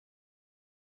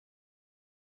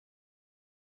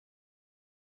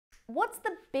What's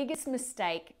the biggest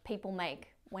mistake people make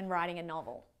when writing a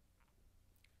novel?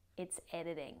 It's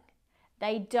editing.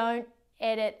 They don't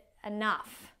edit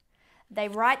enough. They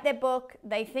write their book,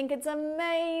 they think it's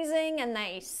amazing, and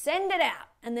they send it out,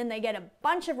 and then they get a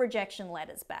bunch of rejection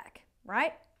letters back,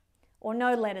 right? Or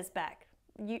no letters back.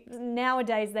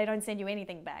 Nowadays, they don't send you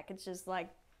anything back. It's just like,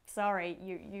 sorry,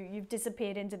 you've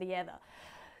disappeared into the ether.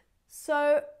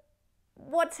 So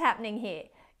what's happening here?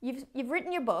 You've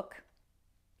written your book.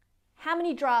 How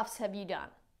many drafts have you done?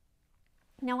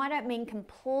 Now, I don't mean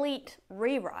complete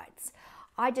rewrites.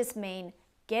 I just mean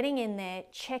getting in there,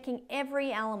 checking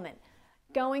every element,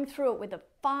 going through it with a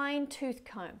fine-tooth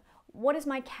comb. What is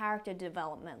my character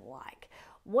development like?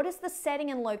 What is the setting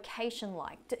and location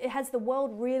like? Has the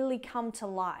world really come to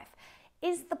life?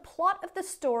 Is the plot of the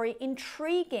story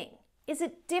intriguing? Is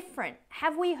it different?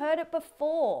 Have we heard it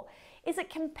before? Is it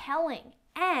compelling?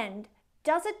 And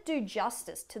does it do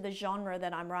justice to the genre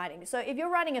that I'm writing? So if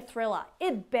you're writing a thriller,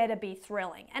 it better be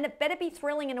thrilling. And it better be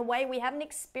thrilling in a way we haven't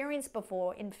experienced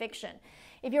before in fiction.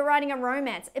 If you're writing a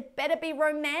romance, it better be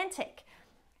romantic.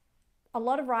 A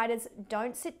lot of writers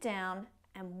don't sit down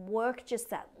and work just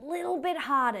that little bit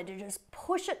harder to just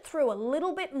push it through a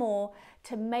little bit more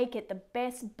to make it the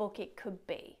best book it could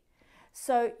be.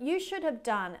 So you should have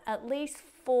done at least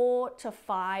 4 to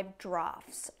 5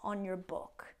 drafts on your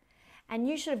book. And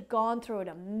you should have gone through it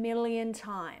a million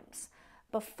times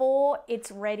before it's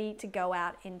ready to go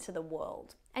out into the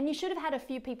world. And you should have had a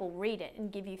few people read it and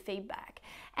give you feedback.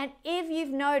 And if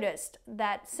you've noticed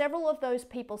that several of those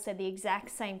people said the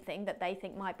exact same thing that they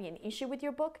think might be an issue with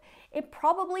your book, it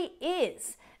probably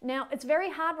is. Now, it's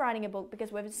very hard writing a book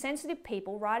because we're sensitive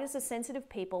people, writers are sensitive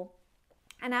people,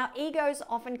 and our egos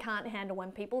often can't handle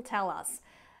when people tell us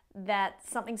that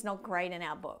something's not great in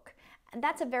our book. And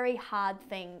that's a very hard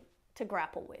thing to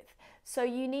grapple with. So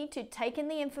you need to take in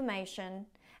the information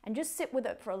and just sit with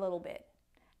it for a little bit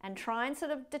and try and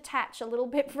sort of detach a little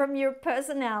bit from your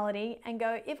personality and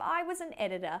go, if I was an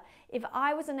editor, if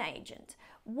I was an agent,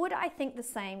 would I think the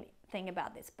same thing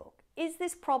about this book? Is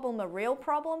this problem a real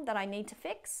problem that I need to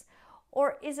fix?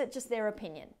 Or is it just their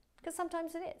opinion? Because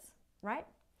sometimes it is, right?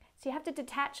 So you have to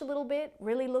detach a little bit,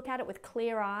 really look at it with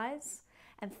clear eyes,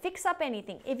 and fix up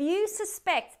anything. If you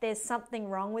suspect there's something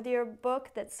wrong with your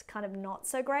book that's kind of not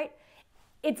so great,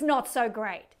 it's not so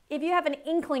great. If you have an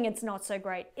inkling it's not so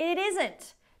great, it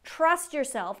isn't. Trust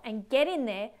yourself and get in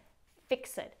there,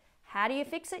 fix it. How do you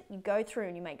fix it? You go through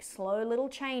and you make slow little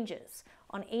changes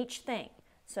on each thing.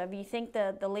 So if you think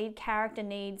the lead character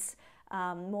needs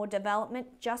more development,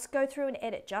 just go through and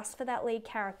edit just for that lead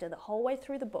character the whole way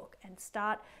through the book and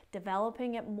start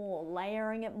developing it more,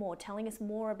 layering it more, telling us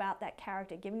more about that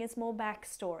character, giving us more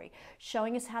backstory,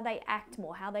 showing us how they act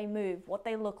more, how they move, what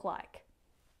they look like.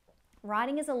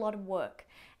 Writing is a lot of work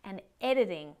and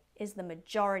editing is the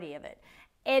majority of it.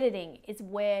 Editing is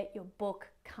where your book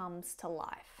comes to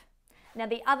life. Now,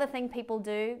 the other thing people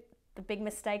do, the big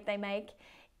mistake they make,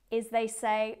 is they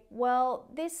say, well,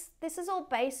 this is all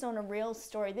based on a real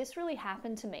story. This really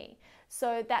happened to me,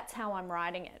 so that's how I'm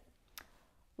writing it.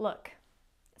 Look,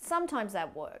 sometimes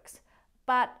that works,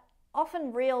 but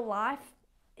often real life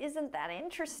isn't that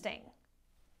interesting.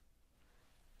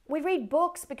 We read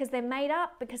books because they're made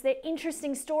up, because they're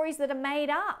interesting stories that are made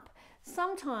up.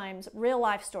 Sometimes real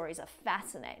life stories are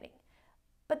fascinating,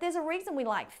 but there's a reason we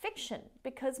like fiction,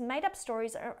 because made up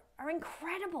stories are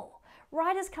incredible.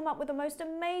 Writers come up with the most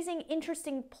amazing,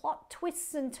 interesting plot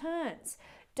twists and turns.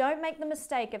 Don't make the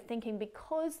mistake of thinking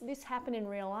because this happened in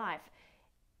real life,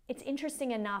 it's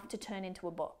interesting enough to turn into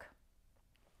a book.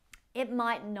 It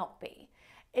might not be.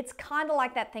 It's kind of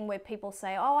like that thing where people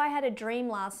say, oh, I had a dream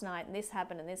last night and this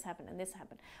happened and this happened and this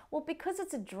happened. Well, because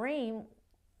it's a dream,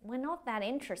 we're not that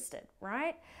interested,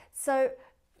 right? So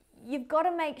you've got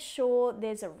to make sure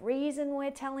there's a reason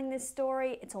we're telling this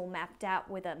story. It's all mapped out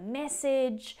with a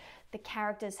message. The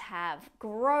characters have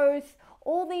growth.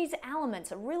 All these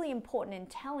elements are really important in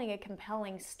telling a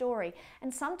compelling story.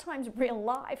 And sometimes real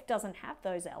life doesn't have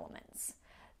those elements.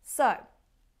 So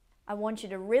I want you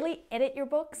to really edit your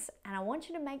books, and I want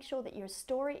you to make sure that your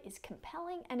story is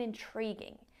compelling and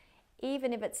intriguing,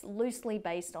 even if it's loosely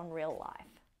based on real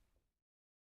life.